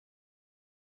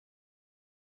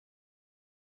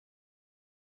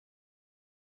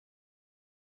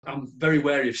I'm very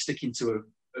wary of sticking to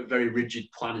a very rigid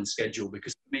plan and schedule,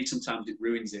 because for me sometimes it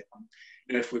ruins it.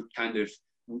 If we're kind of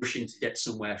rushing to get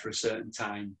somewhere for a certain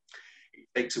time, it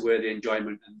takes away the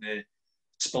enjoyment and the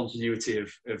spontaneity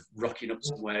of rocking up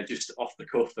somewhere just off the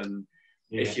cuff. And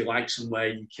if you like somewhere,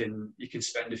 you can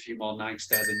spend a few more nights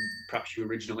there than perhaps you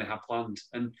originally had planned.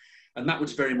 And that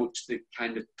was very much the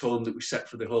kind of tone that we set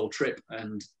for the whole trip.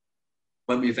 And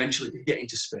when we eventually did get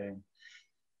into Spain,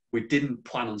 we didn't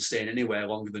plan on staying anywhere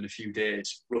longer than a few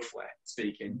days, roughly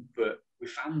speaking, but we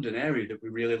found an area that we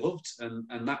really loved, and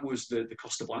that was the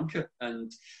Costa Blanca. And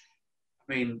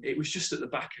I mean, it was just at the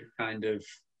back of kind of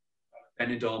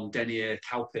Benidorm, Denier,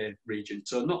 Calpe region,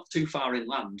 so not too far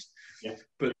inland.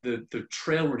 But the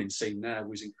trail running scene there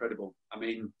was incredible. I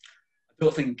mean, I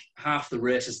don't think half the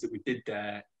races that we did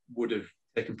there would have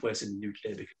taken place in the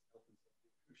UK, because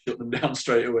we shut them down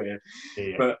straight away.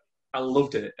 But I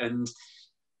loved it. And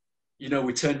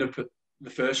we turned up at the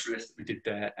first race that we did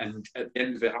there, and at the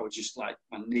end of it, I was just like,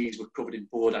 my knees were covered in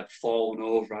blood. I'd fallen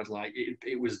over.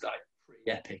 It was like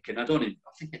pretty epic. And I think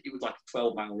it was like a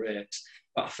 12-mile race,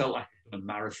 but I felt like a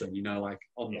marathon, like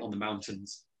on the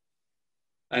mountains.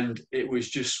 And it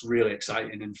was just really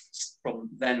exciting. And from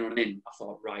then on in, I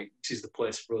thought, right, this is the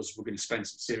place for us. We're going to spend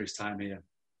some serious time here.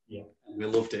 And we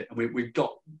loved it. And we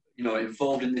got,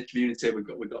 involved in the community. We've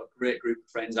got a great group of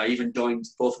friends.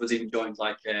 Both of us even joined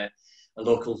like a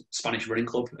local Spanish running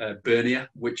club, Bernia,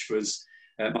 which was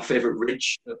my favourite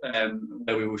ridge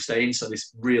where we were staying. So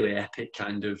this really epic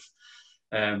kind of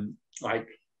like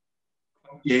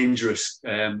dangerous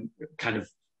kind of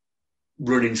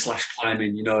running /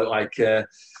 climbing, the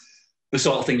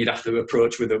sort of thing you'd have to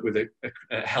approach with a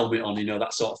helmet on,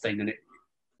 that sort of thing. And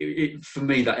it for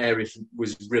me, that area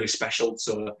was really special.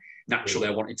 So naturally,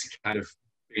 I wanted to kind of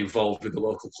be involved with the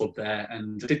local club there,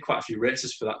 and I did quite a few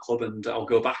races for that club. And I'll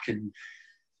go back and,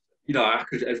 I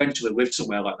could eventually live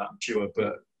somewhere like that, I'm sure.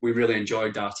 But we really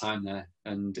enjoyed our time there,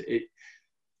 and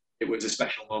it was a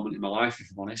special moment in my life, if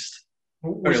I'm honest.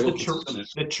 Was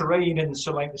the terrain in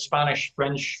some like the Spanish,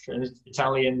 French, and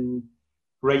Italian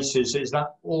races, is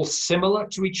that all similar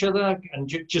to each other and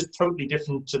just totally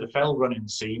different to the fell running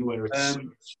scene, where it's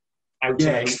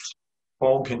out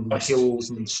fog and hills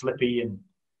and slippy and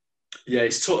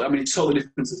it's totally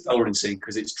different to the fell running scene,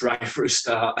 because it's dry for a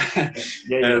start.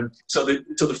 So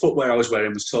the footwear I was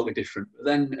wearing was totally different. But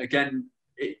then again,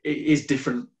 it is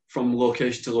different from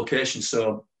location to location.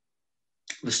 So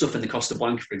the stuff in the Costa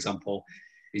Blanca, for example,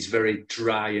 is very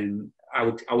dry, and I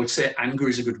would say anger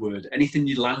is a good word. Anything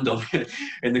you land on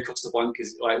in the Costa Blanca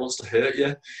is like wants to hurt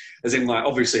you, as in like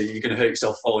obviously you're going to hurt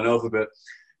yourself falling over, but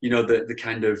the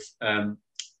kind of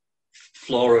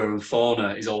flora and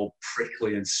fauna is all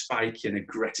prickly and spiky and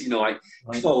aggressive. You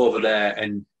fall over there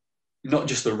and not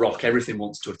just the rock, everything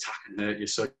wants to attack and hurt you.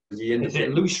 So you end up. Is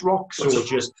it loose rocks or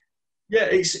just? Yeah,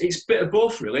 it's a bit of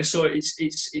both really. So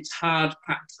it's hard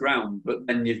packed ground, but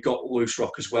then you've got loose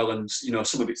rock as well, and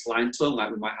some of it's limestone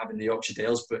like we might have in the Yorkshire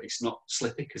Dales, but it's not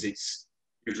slippy because it's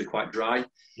usually quite dry.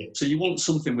 So you want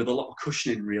something with a lot of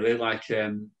cushioning, really, like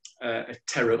a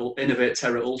Innovate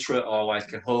Terra Ultra, or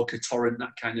like a Hoka Torrent,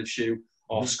 that kind of shoe.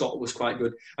 Or Scott was quite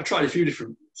good. I tried a few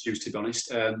different shoes, to be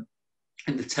honest. And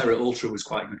the Terra Ultra was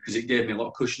quite good because it gave me a lot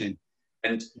of cushioning.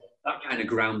 And that kind of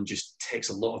ground just takes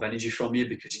a lot of energy from you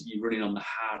because you're running on the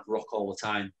hard rock all the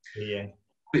time.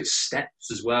 It's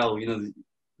steps as well.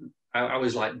 I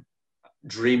was like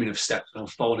dreaming of steps and I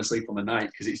was falling asleep on the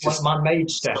night because it's just man-made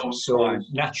steps or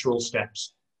natural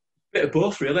steps. Bit of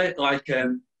both, really. Like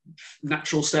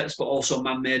natural steps, but also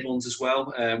man-made ones as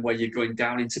well, where you're going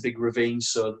down into big ravines.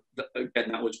 So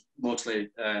again, that was mostly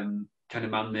kind of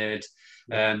man-made,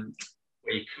 where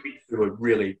you come through a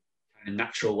really kind of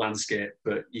natural landscape,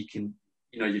 but you can,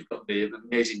 you've got the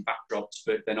amazing backdrops,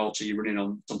 but then also you're running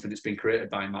on something that's been created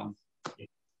by man.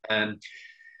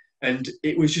 And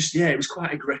it was just, it was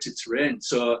quite aggressive terrain.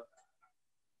 So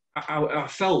I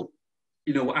felt,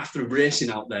 after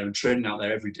racing out there and training out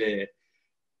there every day,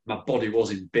 my body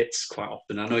was in bits quite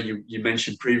often. I know you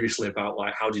mentioned previously about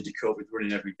like how did you cope with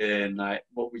running every day and like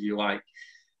what were you like?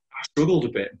 I struggled a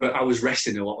bit, but I was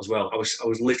resting a lot as well. I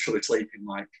was literally sleeping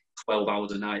like 12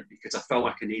 hours a night because I felt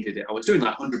like I needed it. I was doing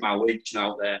like 100-mile weeks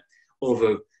out there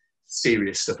over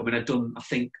serious stuff. I mean, I'd done I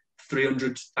think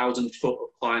 300,000 foot of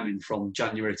climbing from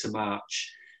January to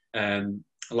March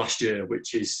last year,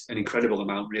 which is an incredible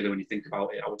amount really when you think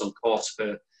about it. I was on course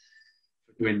for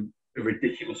doing a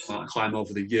ridiculous amount of climb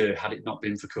over the year had it not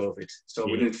been for COVID. So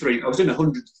I was doing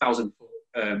 100,000 foot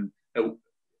every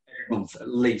month, at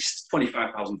least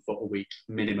 25,000 foot a week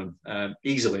minimum,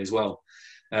 easily as well.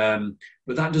 But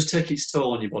that does take its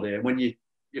toll on your body. And when you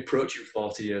approach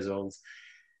 40 years old,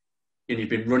 and you've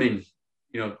been running,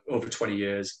 over 20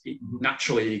 years,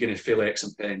 naturally you're going to feel aches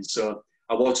and pains. So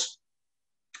I was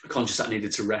conscious that I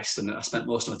needed to rest, and I spent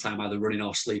most of my time either running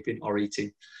or sleeping or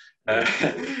eating, and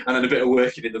then a bit of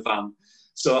working in the van.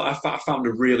 So I found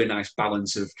a really nice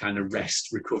balance of kind of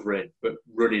rest, recovery, but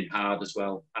running hard as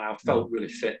well. And I felt really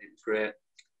fit. It was great.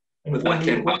 But then I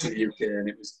came back to the UK and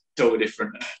it was totally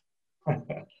different.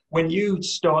 When you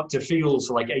start to feel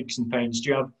like aches and pains, do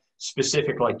you have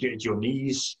specific, like, do your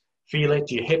knees feel it,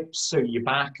 do your hips or your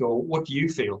back, or what do you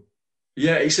feel?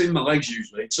 Yeah, it's in my legs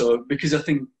usually. So because I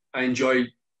think I enjoy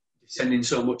descending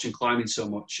so much and climbing so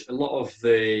much, a lot of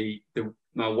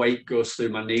my weight goes through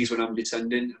my knees when I'm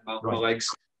descending, my legs.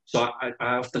 So I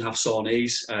often have sore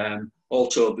knees.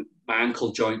 Also, my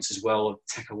ankle joints as well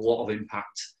take a lot of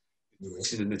impact.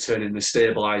 And the turning, the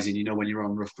stabilising, when you're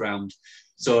on rough ground.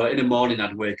 So in the morning,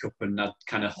 I'd wake up and I'd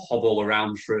kind of hobble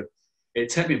around it'd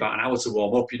take me about an hour to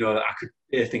warm up. I could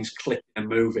hear things clicking and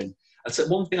moving. I'd say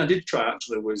one thing I did try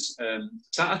actually was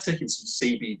started taking some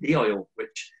CBD oil,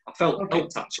 which I felt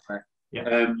helped actually.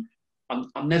 Yeah.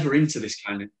 I'm never into this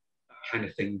kind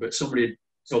of thing, but somebody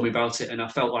told me about it and I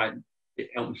felt like it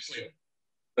helped me sleep,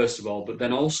 first of all, but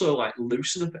then also like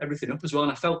loosen everything up as well.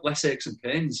 And I felt less aches and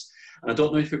pains. And I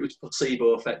don't know if it was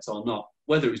placebo effect or not.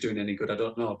 Whether it was doing any good, I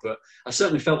don't know. But I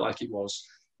certainly felt like it was.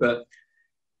 But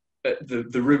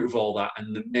the root of all that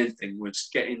and the main thing was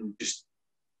getting just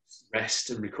rest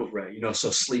and recovery,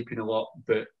 so sleeping a lot,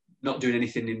 but not doing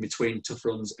anything in between tough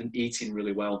runs and eating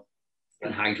really well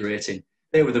and hydrating.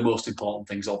 They were the most important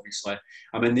things, obviously.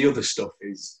 I mean, the other stuff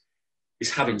is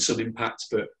having some impact,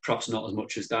 but perhaps not as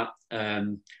much as that.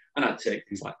 And I'd take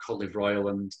things like cod liver oil,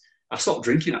 and I stopped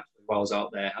drinking actually while I was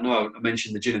out there. I know I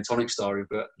mentioned the gin and tonic story,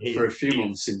 but for a few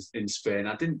months in Spain,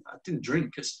 I didn't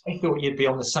drink. I thought you'd be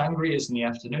on the sangrias in the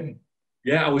afternoon.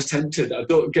 Yeah, I was tempted.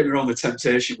 Don't get me wrong, the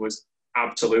temptation was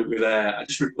absolutely there. I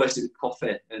just replaced it with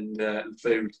coffee and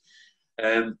food.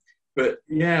 But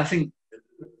yeah, I think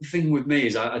the thing with me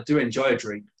is I do enjoy a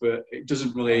drink, but it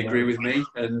doesn't really agree with me.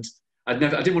 And I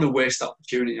didn't want to waste that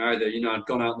opportunity either. I'd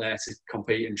gone out there to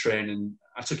compete and train, and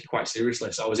I took it quite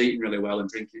seriously. So I was eating really well and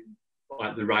drinking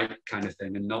like the right kind of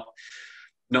thing, and not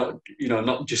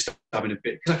just having a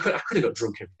bit, because I could have got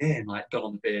drunk every day and like got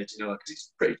on the beard, because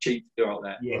it's pretty cheap to do out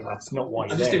there. Yeah, that's not why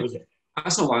you're there, is it?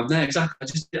 That's not why I'm there, exactly.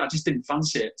 I just didn't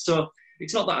fancy it. So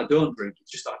it's not that I don't drink,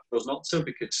 it's just that I chose not to,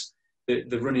 because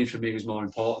the running for me was more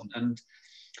important.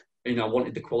 And I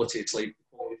wanted the quality of sleep,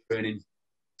 the quality of training,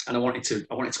 and I wanted to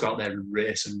go out there and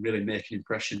race and really make an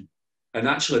impression. And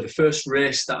actually, the first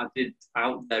race that I did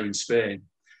out there in Spain,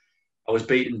 I was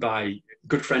beaten by a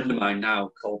good friend of mine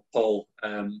now called Paul,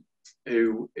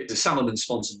 who is a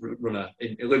Salomon-sponsored runner.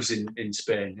 He lives in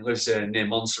Spain. He lives near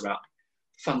Montserrat.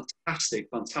 Fantastic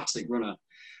runner.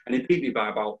 And he beat me by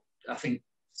about, I think,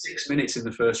 6 minutes in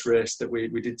the first race that we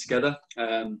did together.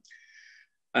 And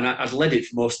I'd led it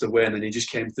for most of the way, and then he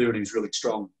just came through and he was really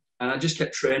strong. And I just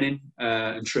kept training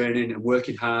and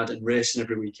working hard and racing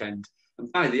every weekend.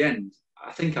 And by the end,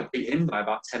 I think I beat him by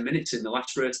about 10 minutes in the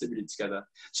last race that we did together.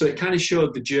 So it kind of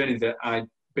showed the journey that I'd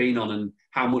been on and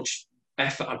how much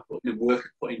effort I'd put in and work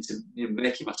I'd put into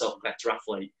making myself a better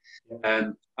athlete.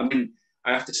 I mean,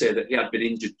 I have to say that he had been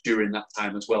injured during that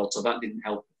time as well, so that didn't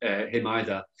help him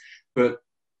either. But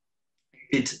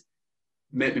it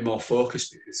made me more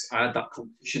focused because I had that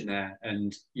competition there,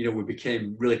 and we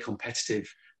became really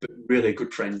competitive, but really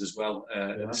good friends as well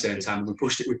at the same time. We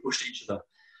pushed each other,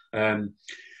 and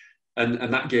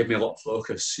that gave me a lot of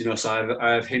focus. So I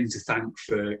have him to thank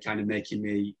for kind of making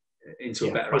me into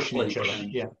a better athlete.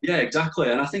 Yeah,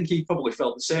 exactly. And I think he probably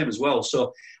felt the same as well.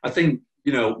 So I think,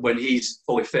 when he's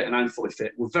fully fit and I'm fully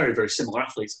fit, we're very, very similar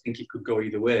athletes. I think it could go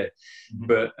either way. Mm-hmm.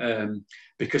 But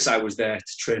because I was there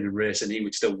to train and race and he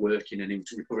was still working and he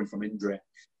was recovering from injury,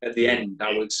 at the end,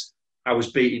 I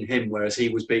was beating him, whereas he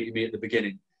was beating me at the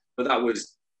beginning. But that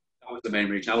was the main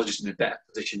reason. I was just in a better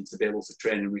position to be able to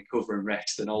train and recover and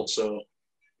rest and also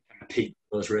compete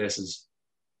those races.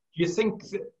 Do you think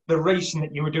the racing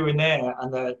that you were doing there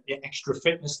and the extra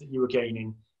fitness that you were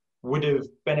gaining would have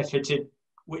benefited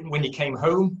when you came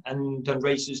home and done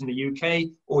races in the UK,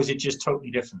 or is it just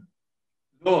totally different?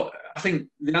 No, I think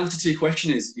the answer to your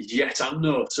question is yes and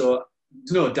no. So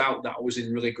there's no doubt that I was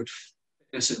in really good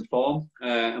fitness and form.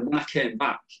 And when I came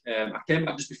back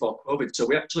just before COVID. So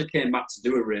we actually came back to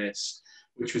do a race,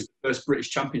 which was the first British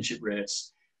Championship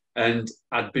race. And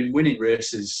I'd been winning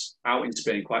races out in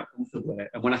Spain quite comfortably.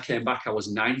 And when I came back, I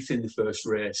was 9th in the first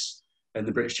race in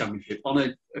the British Championship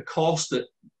on a course that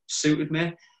suited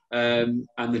me and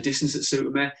the distance that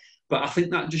suited me. But I think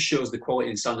that just shows the quality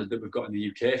and standard that we've got in the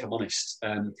UK, if I'm honest.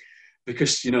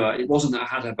 because, you know, it wasn't that I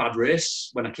had a bad race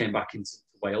when I came back into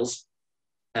Wales.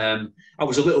 I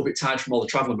was a little bit tired from all the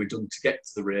travelling we'd done to get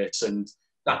to the race, and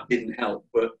that didn't help.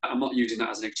 But I'm not using that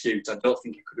as an excuse. I don't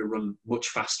think it could have run much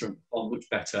faster and performed much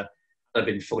better had I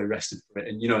been fully rested for it.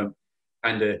 And, you know,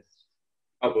 kind of,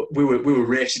 we were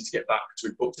racing to get back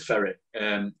because we booked a ferry.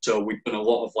 So we'd done a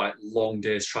lot of like long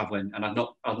days travelling, and I've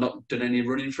not done any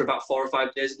running for about 4 or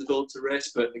 5 days in the build to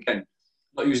race. But again, I'm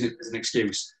not using it as an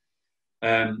excuse.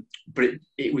 But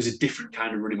it was a different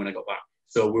kind of running when I got back.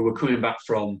 So we were coming back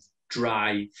from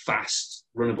dry, fast,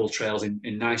 runnable trails in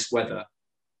nice weather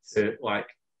to like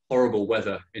horrible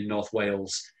weather in North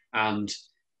Wales and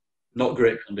not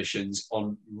great conditions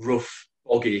on rough,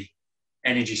 boggy,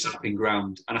 energy-sapping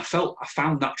ground. And I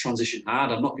found that transition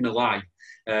hard, I'm not going to lie.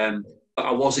 But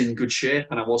I was in good shape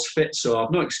and I was fit, so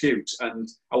I've no excuse. And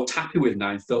I was happy with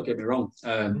 9th, don't get me wrong.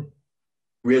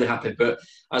 Really happy. But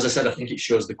as I said, I think it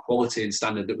shows the quality and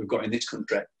standard that we've got in this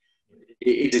country.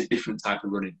 It is a different type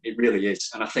of running. It really is.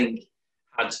 And I think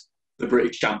had the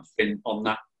British champ been on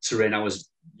that terrain I was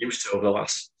used to over the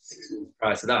last 6 months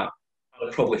prior to that, I would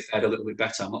have probably fared a little bit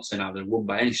better. I'm not saying I would have won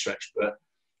by any stretch, but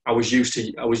I was used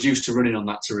to running on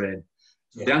that terrain.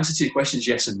 Yeah. The answer to your question is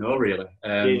yes and no, really.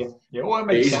 Well,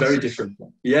 it is very different.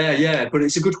 Yeah, but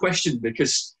it's a good question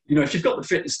because, you know, if you've got the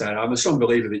fitness there, I'm a strong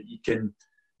believer that you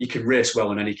can race well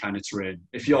on any kind of terrain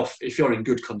if you're in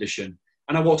good condition.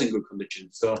 And I was in good condition,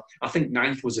 so I think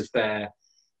 9th was a fair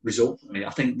result for me. I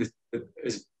think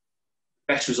the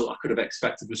best result I could have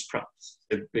expected was perhaps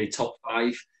to be top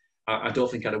 5. I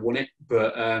don't think I'd have won it,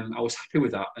 but I was happy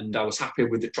with that, and I was happy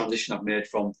with the transition I've made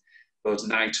from those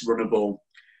nice, runnable,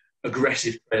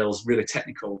 aggressive trails, really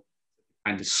technical,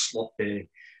 kind of sloppy,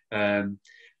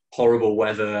 horrible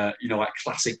weather, you know, like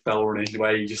classic fell running,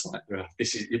 where you just like,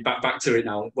 you're back to it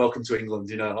now. Welcome to England,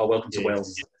 you know, or welcome to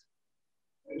Wales.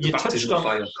 You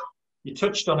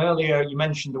touched on earlier, you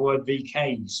mentioned the word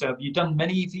VK. So have you done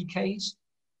many VKs?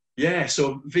 Yeah,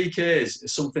 so VKs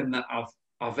is something that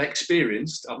I've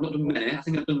experienced. I've not done many. I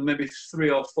think I've done maybe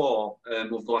 3 or 4 over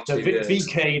the last 2 years.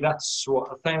 VK, that's what,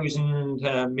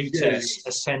 1,000 metres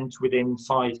ascent within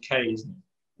 5K, isn't it?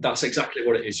 That's exactly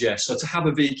what it is, yeah. So to have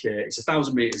a VK, it's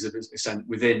 1,000 metres of ascent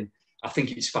within, I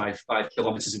think it's 5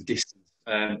 kilometres of distance.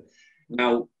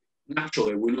 Now,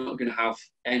 naturally, we're not going to have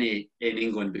any in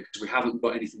England because we haven't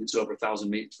got anything that's over 1,000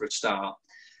 metres for a start.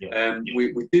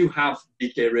 We do have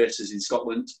VK races in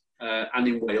Scotland and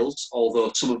in Wales,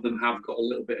 although some of them have got a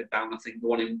little bit of down. I think the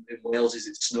one in Wales is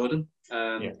at Snowdon,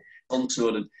 on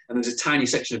Snowdon, and there's a tiny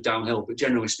section of downhill, but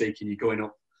generally speaking, you're going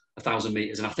up 1,000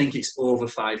 metres, and I think it's over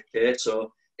 5K,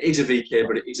 so it is a VK,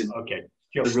 but it isn't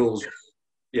the rules.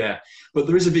 Yeah, but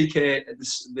there is a VK,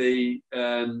 the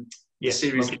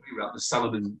series that we were at, the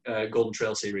Salomon Golden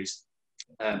Trail series.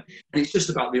 And it's just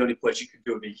about the only place you can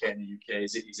do a VK in the UK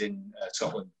is in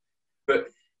Scotland. But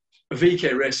a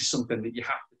VK race is something that you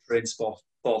have to train for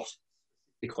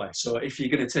specifically. So if you're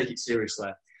going to take it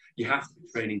seriously, you have to be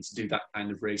training to do that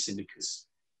kind of racing, because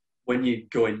when you're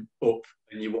going up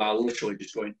and you are literally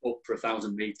just going up for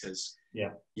 1,000 metres,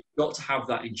 you've got to have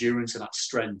that endurance and that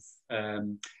strength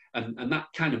and that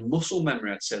kind of muscle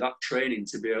memory, I'd say, that training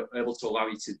to be able to allow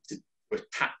you to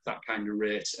attack that kind of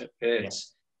race at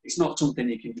pace. It's not something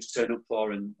you can just turn up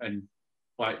for and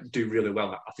like do really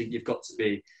well at. I think you've got to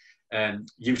be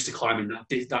used to climbing that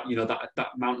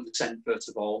amount of ascent, first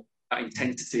of all, that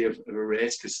intensity of a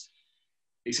race, because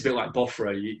it's a bit like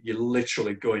Bofra. You're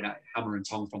literally going at it hammer and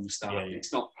tong from the start.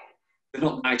 They're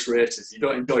not nice races. You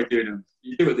don't enjoy doing them.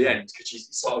 You do at the end because you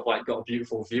sort of like got a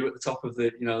beautiful view at the top of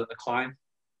the climb.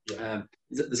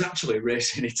 There's actually a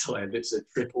race in Italy that's a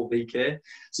triple VK,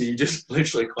 so you're just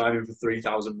literally climbing for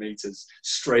 3,000 meters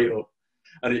straight up,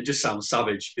 and it just sounds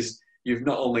savage because you've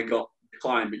not only got the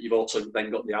climb, but you've also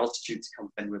then got the altitude to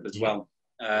contend with as well.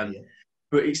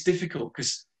 But it's difficult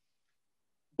because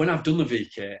when I've done the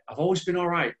VK, I've always been all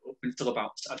right up until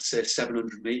about, I'd say,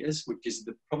 700 meters, which is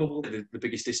probably the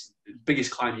biggest distance, the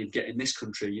biggest climb you'd get in this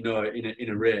country, in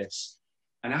a race.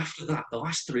 And after that, the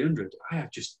last 300, I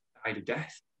have just died a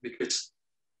death, because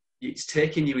it's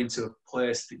taking you into a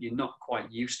place that you're not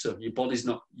quite used to. Your body's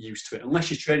not used to it, unless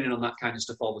you're training on that kind of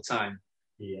stuff all the time.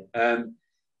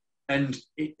 And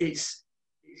it's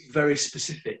very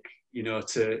specific,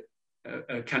 to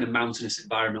a kind of mountainous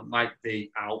environment like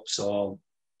the Alps or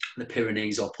the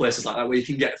Pyrenees or places like that, where you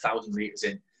can get 1,000 meters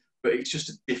in. But it's just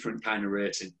a different kind of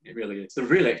racing. It really is. They're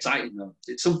really exciting, though.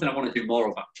 It's something I want to do more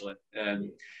of, actually,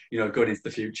 going into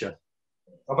the future.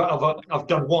 I've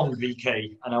done one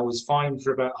VK and I was fine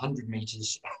for about 100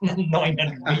 meters,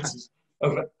 900 meters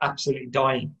of absolutely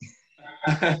dying.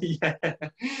 Yeah.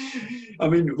 I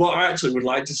mean, what I actually would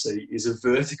like to see is a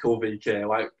vertical VK,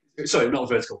 like, sorry, not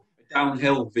vertical, a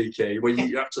downhill VK, where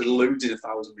you're actually losing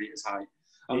 1,000 meters height.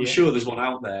 I'm sure there's one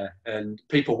out there, and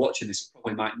people watching this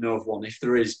probably might know of one. If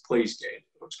there is, please get in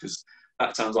touch, because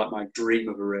that sounds like my dream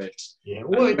of a race. Yeah,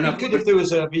 well, it'd be good if there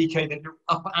was a VK that you're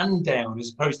up and down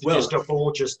as opposed to just up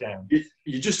or just down.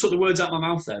 You just took the words out of my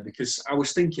mouth there, because I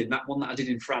was thinking that one that I did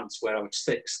in France where I was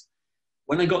sixth,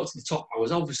 when I got to the top, I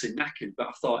was obviously knackered, but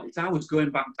I thought if I was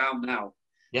going back down now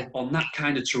on that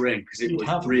kind of terrain, because it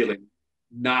was really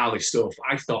gnarly stuff,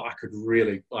 I thought I could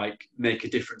really like make a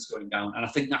difference going down. And I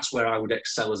think that's where I would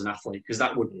excel as an athlete, because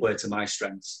that would play to my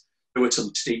strengths. There were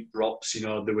some steep drops, you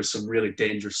know, there were some really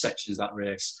dangerous sections of that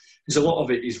race. Because a lot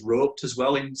of it is roped as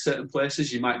well in certain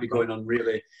places. You might be going on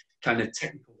really kind of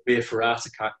technical via ferrata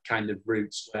kind of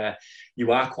routes where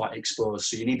you are quite exposed.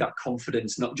 So you need that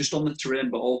confidence, not just on the terrain,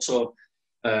 but also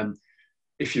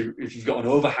if you've got an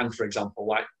overhang, for example,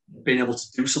 like being able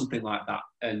to do something like that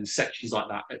and sections like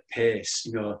that at pace,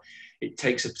 you know, it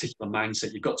takes a particular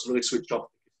mindset. You've got to really switch off.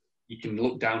 You can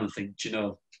look down and think, you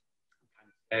know,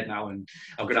 I'm kind of now and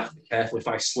I'm going to have to be careful. If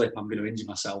I slip, I'm going to injure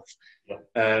myself. Yeah.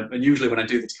 And usually when I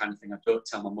do this kind of thing, I don't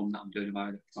tell my mum that I'm doing it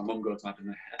either. My mum goes mad at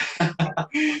me.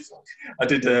 I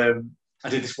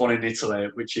did this one in Italy,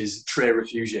 which is Tre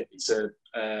Refugi. It's a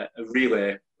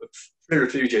relay of 3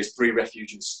 refugees, 3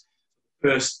 refuges.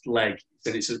 First leg,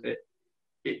 then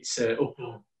it's a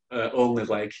only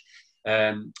leg,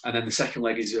 and then the second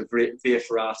leg is a via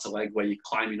ferrata leg where you're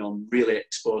climbing on really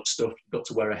exposed stuff. You've got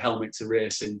to wear a helmet to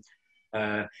race in,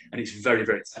 and it's very,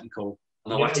 very technical.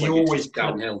 And the last leg is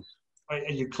downhill. Are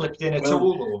you clipped in at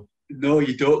all? Or? No,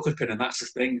 you don't clip in, and that's the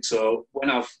thing. So when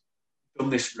I've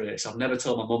done this race, I've never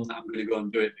told my mum that I'm going to go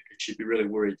and do it, because she'd be really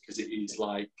worried, because it is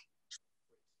like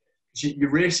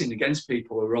you're racing against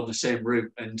people who are on the same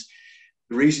route, and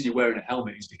the reason you're wearing a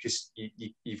helmet is because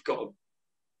you've got to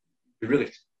be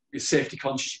really safety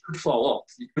conscious. You could fall off,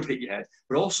 you could hit your head,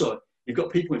 but also you've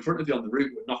got people in front of you on the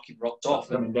route who are knocking rocks off.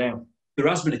 Coming down. There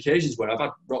has been occasions where I've had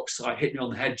rocks like hit me on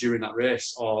the head during that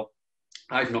race, or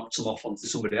I've knocked them off onto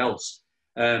somebody else,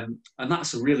 and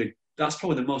that's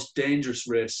probably the most dangerous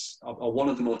race, or one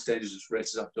of the most dangerous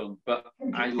races I've done. But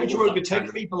could you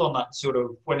overtake people on that sort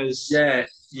of winners? Yeah,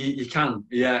 you can.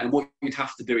 Yeah, and what you'd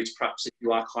have to do is, perhaps if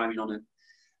you are climbing on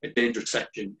a dangerous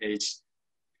section, is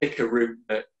pick a route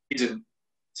that isn't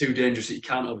too dangerous that you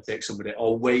can't overtake somebody,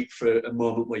 or wait for a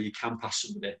moment where you can pass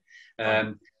somebody.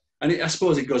 And I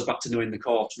suppose it goes back to knowing the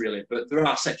course, really. But there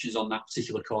are sections on that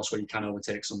particular course where you can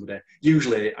overtake somebody.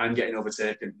 Usually, I'm getting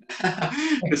overtaken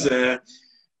because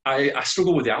I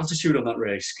struggle with the altitude on that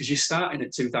race, because you're starting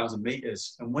at 2,000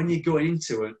 meters, and when you're going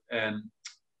into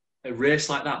a race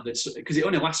like that, because it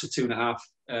only lasts for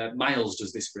 2.5 miles,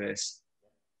 does this race?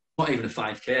 Not even a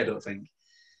 5K, I don't think.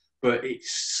 But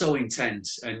it's so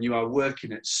intense, and you are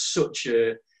working at such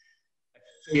a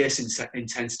fierce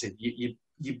intensity.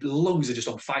 Your lungs are just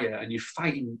on fire, and you're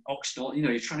fighting oxygen. You know,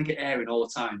 you're trying to get air in all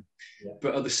the time. Yeah.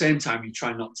 But at the same time, you're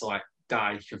trying not to like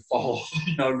die and fall,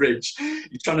 a ridge.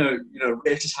 You're trying to,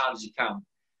 race as hard as you can.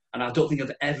 And I don't think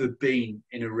I've ever been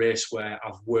in a race where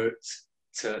I've worked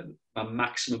to my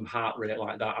maximum heart rate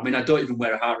like that. I mean, I don't even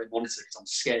wear a heart rate monitor because I'm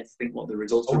scared to think what the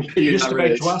results would be. Just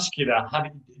about to ask you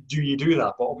that. Do you do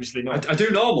that? But obviously not. I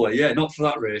do normally, yeah, not for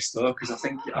that race though, because I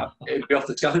think it'd be off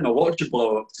the scale. I think my watch would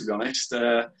blow up, to be honest.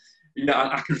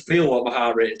 I can feel what my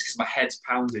heart rate is because my head's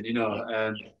pounding,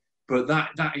 but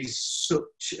that is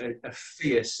such a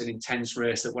fierce and intense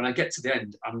race that when I get to the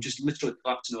end, I'm just literally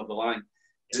collapsing over the line.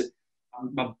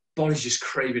 My body's just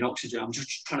craving oxygen. I'm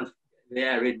just trying to get the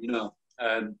air in,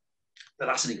 But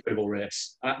that's an incredible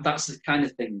race. That's the kind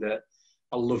of thing that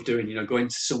I love doing, going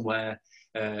to somewhere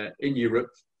in Europe,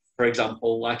 for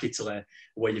example, like Italy,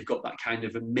 where you've got that kind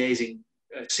of amazing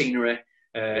scenery,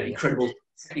 incredible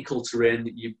technical terrain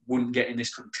that you wouldn't get in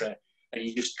this country, and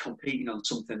you're just competing on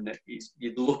something that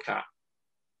you'd look at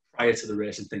prior to the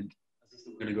race and think,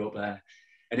 I'm going to go up there.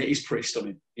 And it is pretty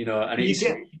stunning, And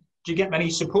do you get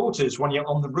many supporters when you're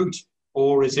on the route,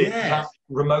 or is it that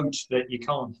remote that you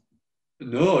can't?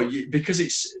 No, because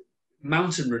it's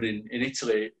mountain running in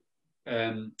Italy,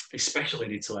 especially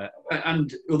in Italy,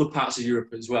 and other parts of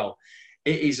Europe as well.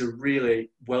 It is a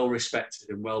really well-respected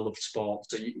and well-loved sport.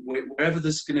 So wherever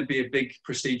there's going to be a big,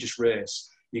 prestigious race,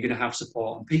 you're going to have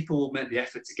support, and people will make the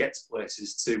effort to get to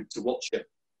places to watch it.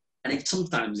 And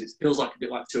sometimes it feels like a bit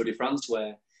like Tour de France,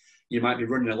 where you might be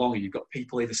running along and you've got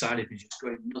people either side of you just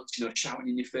going nuts, shouting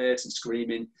in your face and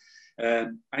screaming.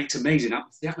 And it's amazing.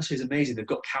 The atmosphere is amazing. They've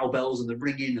got cowbells and they're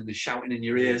ringing and they're shouting in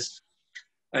your ears.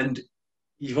 And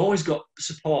you've always got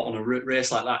support on a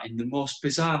race like that in the most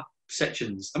bizarre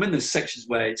sections. I mean, there's sections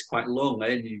where it's quite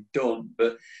lonely and you don't,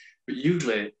 but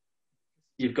usually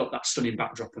you've got that stunning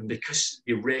backdrop, and because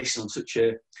you're racing on such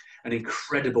an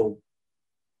incredible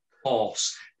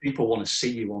course, people want to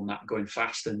see you on that going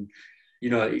fast, and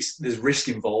there's risk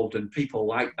involved, and people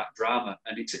like that drama,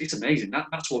 and it's amazing.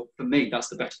 That's what, for me, that's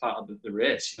the best part of the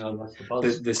race.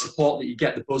 The support that you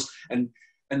get, the buzz, and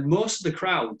most of the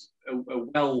crowd are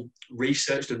well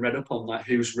researched and read up on like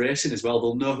who's racing as well.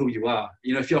 They'll know who you are.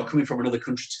 If you're coming from another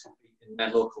country to compete in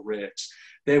their local race,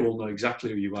 they will know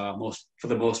exactly who you are for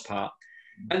the most part.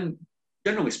 And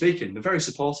generally speaking, they're very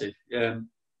supportive.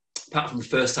 Apart from the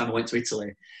first time I went to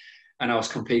Italy and I was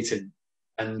competing,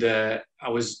 and I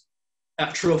was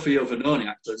at Trophy Overnone,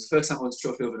 actually. It was the first time I went to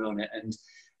Trophy Overnone, and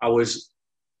I was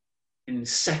in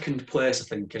second place, I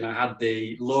think, and I had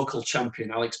the local champion,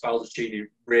 Alex Baldacchini,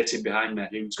 racing behind me,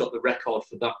 who's got the record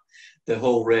for the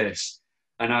whole race.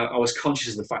 And I was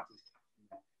conscious of the fact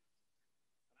that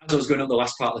as I was going up the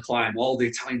last part of the climb, all the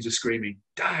Italians were screaming,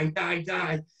 "Die, die,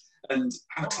 die." And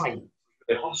I was like,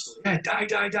 yeah, die,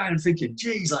 die, die. And I'm thinking,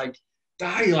 geez, like,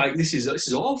 die, like, this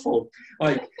is awful.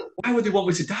 Like, why would they want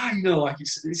me to die? Like,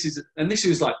 this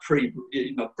was like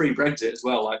pre-Brexit as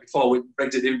well, like before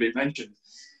Brexit even been mentioned.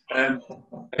 And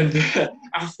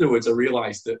afterwards, I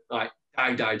realised that like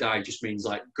die, die, die just means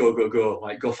like go, go, go,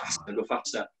 like go faster, go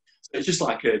faster. So it's just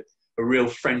like a real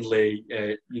friendly,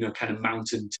 kind of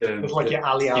mountain term. It's like your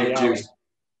ali, ali, ali.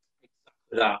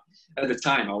 That. At the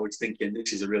time, I was thinking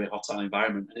this is a really hostile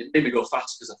environment, and it made me go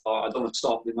fast because I thought I don't want to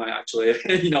stop. They might actually,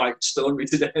 like stone me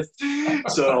to death.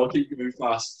 So I'll keep moving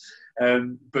fast.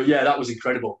 But yeah, that was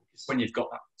incredible. It's when you've got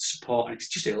that support, and it's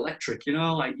just electric.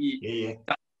 Like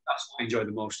that's what I enjoy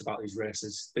the most about these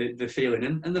races, the feeling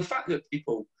and the fact that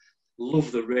people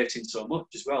love the racing so much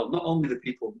as well. Not only the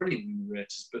people running the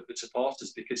races, but the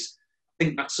supporters, because I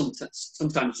think that's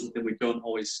sometimes something we don't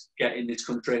always get in this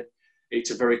country. It's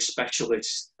a very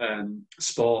specialist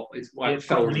sport. It's like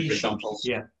fell running, for example.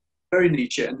 Yeah. Very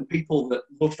niche. And the people that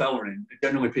love fell running are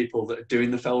generally people that are doing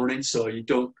the fell running. So you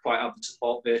don't quite have the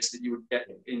support base that you would get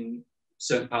in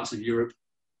certain parts of Europe.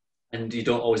 And you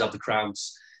don't always have the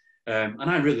crowds. And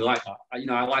I really like that.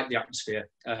 I like the atmosphere.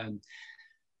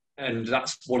 And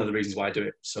that's one of the reasons why I do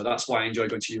it. So that's why I enjoy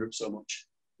going to Europe so much.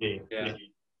 Yeah.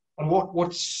 And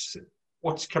what's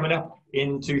coming up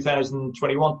in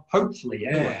 2021? Hopefully,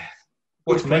 anyway. Yeah.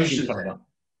 What's maybe coming up?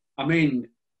 I mean,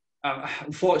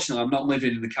 unfortunately, I'm not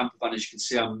living in the camper van. As you can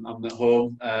see, I'm at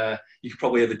home. You could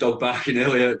probably hear the dog barking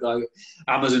earlier. Like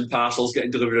Amazon parcels getting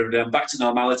delivered every day. I'm back to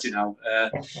normality now.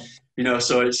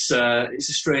 So it's a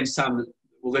strange time that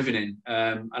we're living in,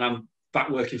 and I'm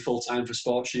back working full time for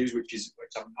Sports Shoes, which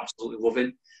I'm absolutely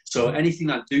loving. So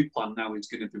anything I do plan now is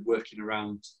going to be working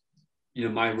around,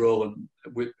 my role and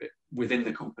within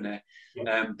the company.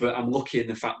 But I'm lucky in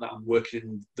the fact that I'm working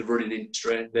in the running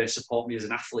industry. They support me as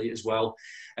an athlete as well.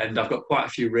 And I've got quite a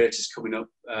few races coming up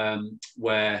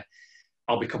where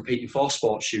I'll be competing for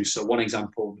Sports Shoes. So one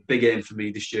example, the big aim for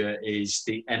me this year is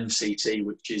the MCT,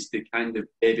 which is the kind of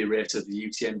baby race of the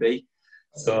UTMB.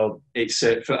 So it's,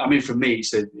 for me,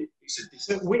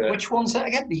 which one's that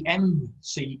again? The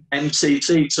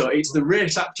MCT. So it's the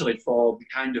race actually for the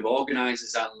kind of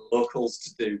organisers and locals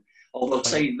to do. Although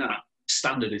saying that,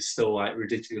 standard is still like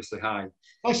ridiculously high.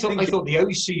 I thought the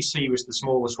OCC was the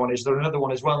smallest one. Is there another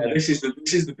one as well? Yeah, this is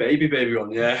the baby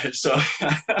one. Yeah. So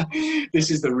this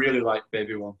is the really like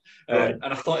baby one. Right.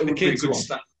 And I thought it would be a good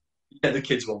start. Yeah, the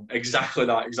kids one. Exactly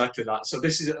that. So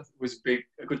this was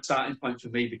a good starting point for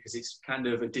me because it's kind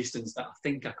of a distance that I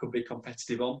think I could be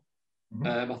competitive on.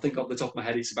 I think off the top of my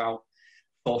head, it's about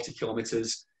 40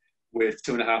 kilometres with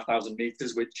 2,500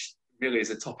 metres, which really is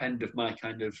the top end of my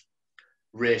kind of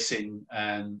racing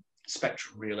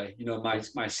spectrum, really.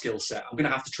 My skill set. I'm going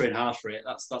to have to train hard for it.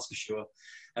 That's for sure.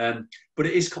 But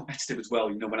it is competitive as well.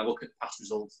 When I look at past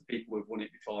results, the people who've won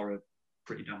it before are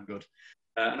pretty damn good.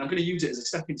 And I'm going to use it as a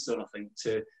stepping stone, I think,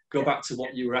 to go back to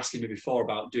what you were asking me before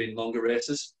about doing longer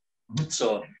races.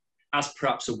 So, as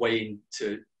perhaps a way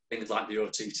into things like the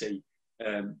OTT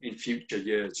in future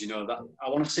years, that I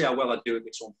want to see how well I do at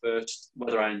this one first,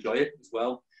 whether I enjoy it as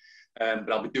well.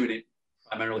 But I'll be doing it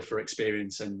primarily for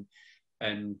experience, and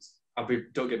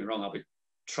don't get me wrong, I'll be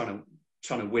trying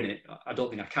to win it. I don't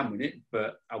think I can win it,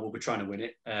 but I will be trying to win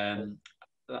it.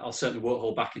 I'll certainly won't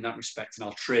hold back in that respect, and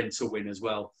I'll train to win as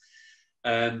well.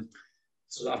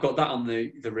 So I've got that on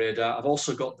the radar. I've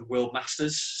also got the World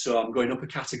Masters, so I'm going up a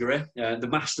category. The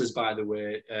Masters, by the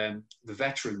way, the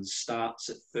veterans starts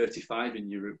at 35 in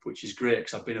Europe, which is great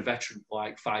because I've been a veteran for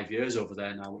like 5 years over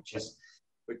there now, which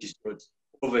is good.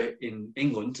 Over in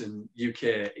England and UK,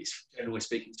 it's generally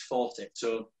speaking, it's 40.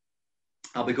 So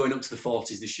I'll be going up to the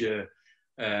 40s this year,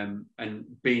 and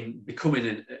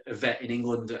becoming a vet in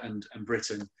England and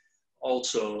Britain.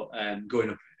 Also going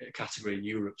up a category in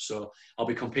Europe. So I'll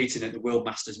be competing at the World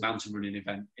Masters mountain running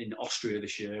event in Austria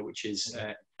this year, which is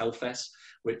Hellfest,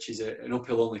 which is an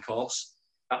uphill only course.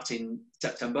 That's in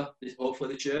September,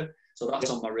 hopefully this year. So that's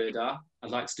on my radar.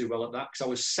 I'd like to do well at that because I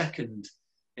was second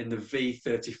in the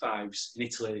V35s in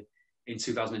Italy in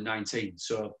 2019.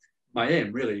 So my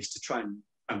aim really is to try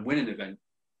and win an event,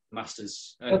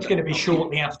 Masters. That's going to be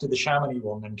shortly after the Chamonix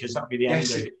one then, because that'll be the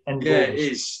end Yeah, it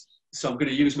is. So I'm going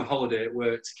to use my holiday at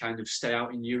work to kind of stay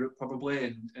out in Europe probably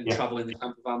and travel in the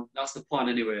camper van. That's the plan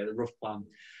anyway, the rough plan.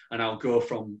 And I'll go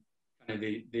from kind of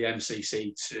the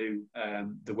MCC to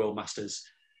the World Masters,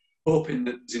 hoping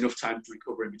that there's enough time to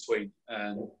recover in between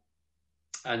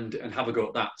and have a go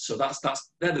at that. So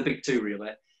they're the big two really.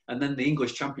 And then the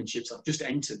English Championships I've just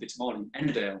entered this morning,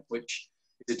 Ennerdale, which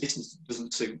is a distance that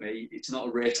doesn't suit me. It's not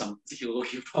a race I'm particularly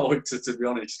looking forward to be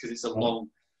honest, because it's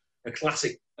a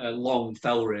classic long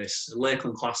fell race. The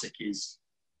Lakeland Classic is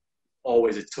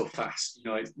always a tough ask. You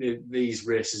know, these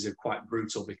races are quite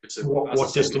brutal because of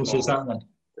what distance is that then?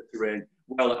 The terrain.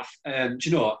 Well, do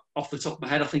you know, off the top of my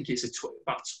head, I think it's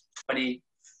about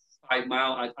 25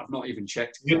 mile. I've not even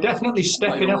checked. You're definitely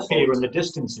stepping up here on the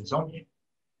distances, aren't you?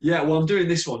 Yeah, well, I'm doing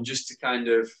this one just to kind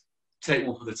of take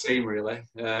one for the team, really.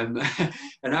 And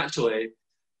actually,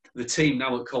 the team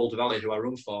now at Calder Valley, who I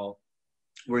run for,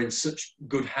 we're in such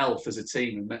good health as a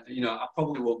team. And, you know, I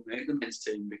probably won't make the men's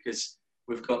team because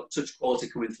we've got such quality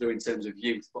coming through in terms of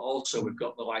youth, but also we've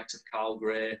got the likes of Carl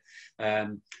Gray,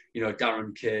 you know,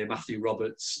 Darren Kay, Matthew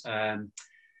Roberts, Adam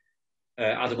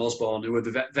Osborne, who are the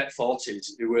vet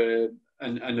 40s, who were,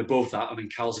 and above that, I mean,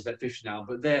 Carl's a vet 50 now,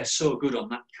 but they're so good on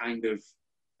that kind of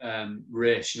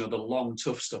race, you know, the long,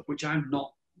 tough stuff, which I'm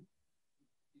not,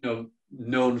 you know,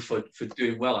 known for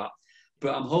doing well at.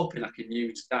 But I'm hoping I can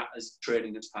use that as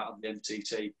training as part of the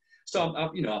MTT. So,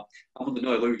 you know, I'm under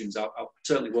no illusions. I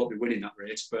certainly won't be winning that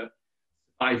race, but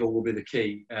survival will be the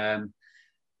key.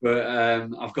 But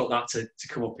I've got that to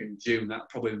come up in June. That'll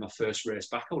probably be my first race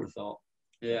back, I would have thought.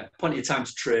 Yeah, plenty of time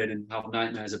to train and have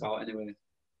nightmares about anyway.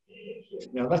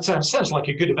 Yeah, that sounds like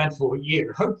a good eventful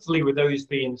year. Hopefully with those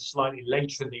being slightly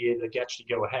later in the year, they can actually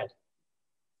go ahead.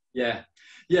 Yeah,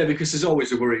 because there's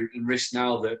always a worry and risk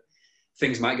now that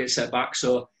things might get set back.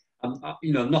 So,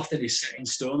 you know, nothing is set in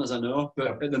stone, as I know.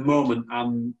 But at the moment,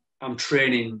 I'm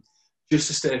training just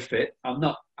to stay fit.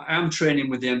 I am training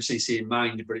with the MCC in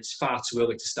mind, but it's far too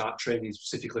early to start training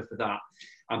specifically for that.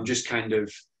 I'm just kind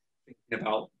of thinking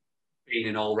about being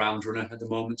an all-round runner at the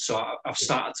moment. So I've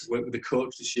started to work with a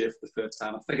coach this year for the first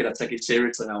time. I figured I'd take it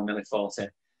seriously now. I'm nearly 40.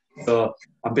 So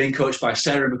I'm being coached by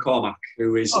Sarah McCormack,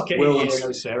 who is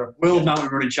world mountain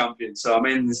running champion. So, I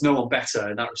mean, there's no one better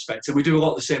in that respect. And we do a lot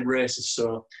of the same races.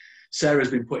 So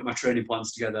Sarah's been putting my training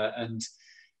plans together and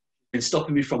been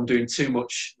stopping me from doing too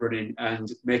much running and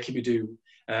making me do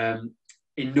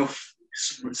enough.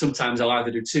 Sometimes I'll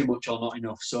either do too much or not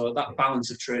enough. So that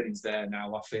balance of training's there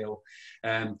now, I feel.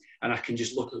 And I can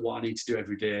just look at what I need to do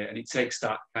every day. And it takes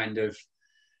that kind of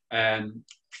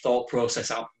thought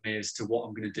process out for me as to what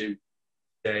I'm going to do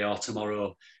today or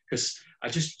tomorrow, because I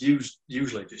just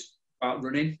usually just out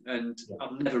running, and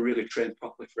I've never really trained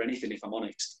properly for anything, if I'm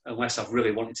honest, unless I've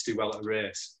really wanted to do well at a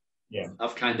race.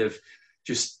 I've kind of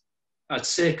just, I'd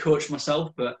say, coached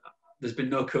myself, but there's been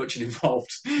no coaching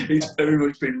involved. It's very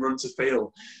much been run to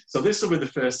feel. So this will be the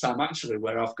first time actually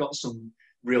where I've got some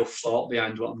real thought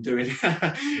behind what I'm doing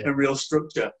and real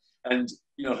structure. And,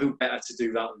 you know, who better to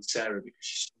do that than Sarah, because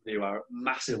she's somebody who I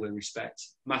massively respect,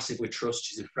 massively trust.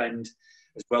 She's a friend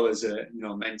as well as a, you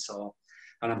know, mentor.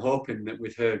 And I'm hoping that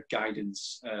with her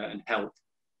guidance and help,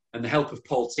 and the help of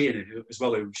Paul Tierney as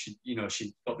well, who she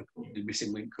got the company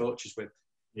Missing Link coaches with,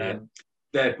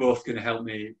 they're both going to help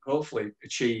me hopefully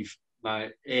achieve my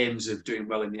aims of doing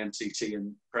well in the MTT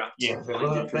and perhaps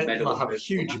they'll have a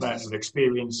huge amount of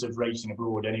experience of racing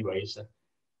abroad anyway. So.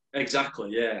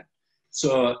 Exactly, yeah.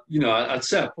 So, you know, I'd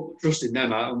say I put trust in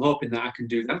them. I'm hoping that I can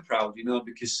do them proud, you know,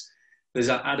 because there's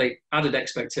an added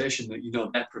expectation that, you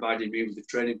know, they're providing me with the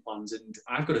training plans and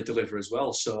I've got to deliver as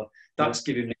well. So that's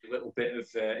giving me a little bit of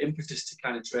impetus to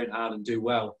kind of train hard and do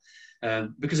well,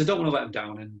 because I don't want to let them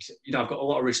down. And, you know, I've got a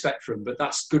lot of respect for them, but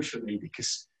that's good for me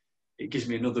because it gives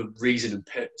me another reason and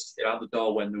purpose to get out the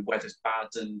door when the weather's bad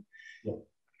and I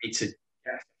need to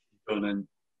get it done. And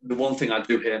the one thing I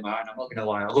do here, Matt, and I'm not going to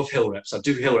lie, I love hill reps. I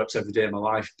do hill reps every day of my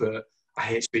life, but I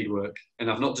hate speed work.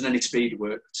 And I've not done any speed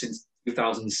work since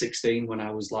 2016 when I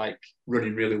was like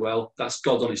running really well. That's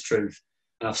God honest truth.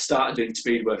 And I've started doing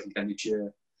speed work again this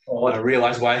year. I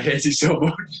realise why I hate it so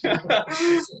much.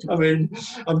 I mean,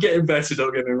 I'm getting better,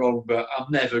 don't get me wrong, but I'm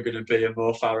never going to be a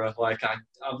Mo Farah. Like,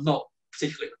 I'm not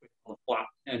particularly quick on the flat,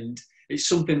 and it's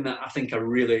something that I think I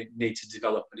really need to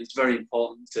develop, and it's very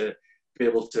important to be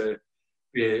able to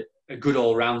be a good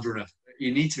all-round runner.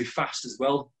 You need to be fast as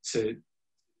well to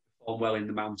perform well in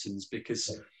the mountains,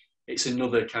 because it's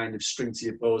another kind of string to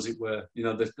your bow, as it were. You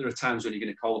know, there are times when you're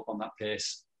going to call upon that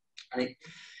pace, and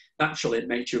naturally it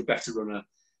makes you a better runner.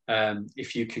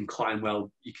 If you can climb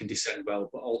well, you can descend well,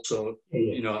 but also,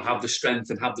 you know, have the strength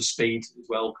and have the speed as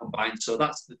well combined. So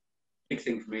that's the big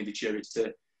thing for me this year, is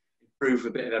to improve a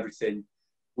bit of everything,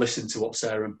 listen to what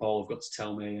Sarah and Paul have got to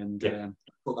tell me, and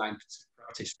put that into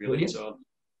practice, really. So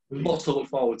lots to look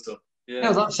forward to. Yeah.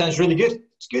 No, that sounds really good.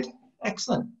 It's good.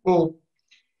 Excellent. Well,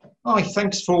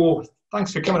 thanks for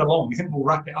coming along. I think we'll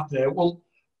wrap it up there. Well,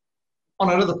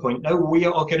 on another point, though, we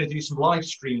are going to do some live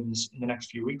streams in the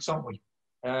next few weeks, aren't we?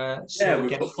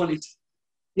 We've got plenty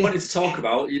to talk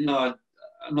about. You know,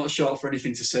 I'm not short for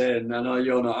anything to say, and I know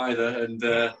you're not either. And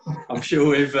I'm sure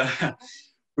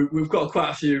we've got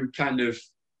quite a few kind of,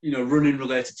 you know, running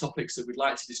related topics that we'd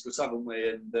like to discuss, haven't we?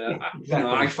 And exactly. You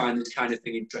know, I find this kind of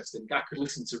thing interesting. I could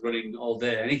listen to running all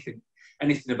day.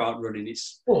 Anything about running.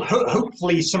 It's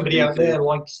hopefully somebody out there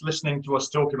likes listening to us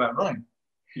talk about running.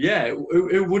 Yeah,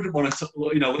 who wouldn't want to,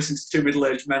 you know, listen to two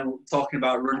middle-aged men talking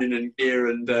about running and gear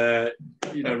and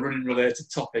you know, running-related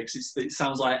topics? It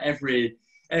sounds like every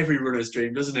runner's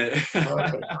dream, doesn't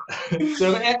it?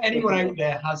 So, anyone out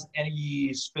there has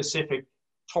any specific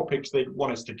topics they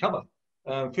want us to cover,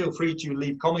 feel free to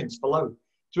leave comments below.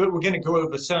 So we're going to go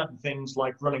over certain things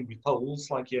like running with poles,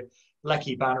 like your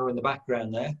Lecky banner in the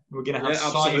background there. We're going to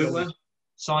have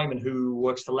Simon, who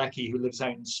works for Lecky, who lives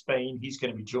out in Spain. He's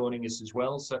going to be joining us as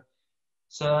well. So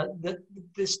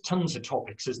there's tons of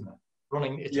topics, isn't there?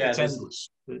 Running, it's endless.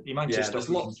 The amount of stuff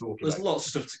we can talk about. There's lots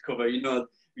of stuff to cover. You know,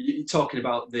 you're talking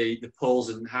about the poles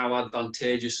and how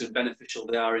advantageous and beneficial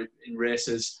they are in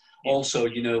races. Also,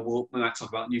 you know, we might talk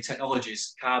about new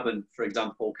technologies, carbon, for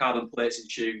example, carbon plates in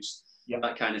shoes,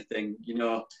 that kind of thing. You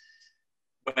know,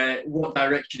 what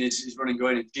direction is running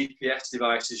going in, GPS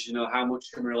devices, you know, how much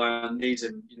can we rely on these,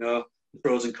 and, you know, the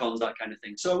pros and cons, that kind of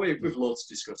thing. So we've loads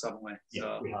to discuss, haven't we?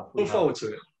 So we look forward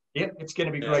to it. Yep, it's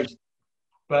going to be great.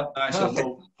 But perfect.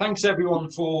 Thanks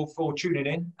everyone for tuning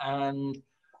in, and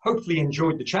hopefully you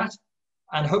enjoyed the chat,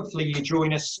 and hopefully you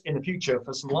join us in the future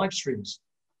for some live streams.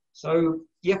 So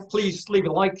please leave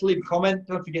a like, leave a comment,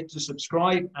 don't forget to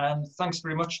subscribe, and thanks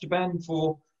very much to Ben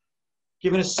for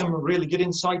giving us some really good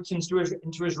insights into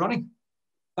his running.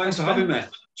 Thanks for having me.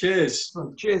 Cheers.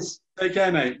 Cheers. Take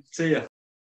care, mate. See ya.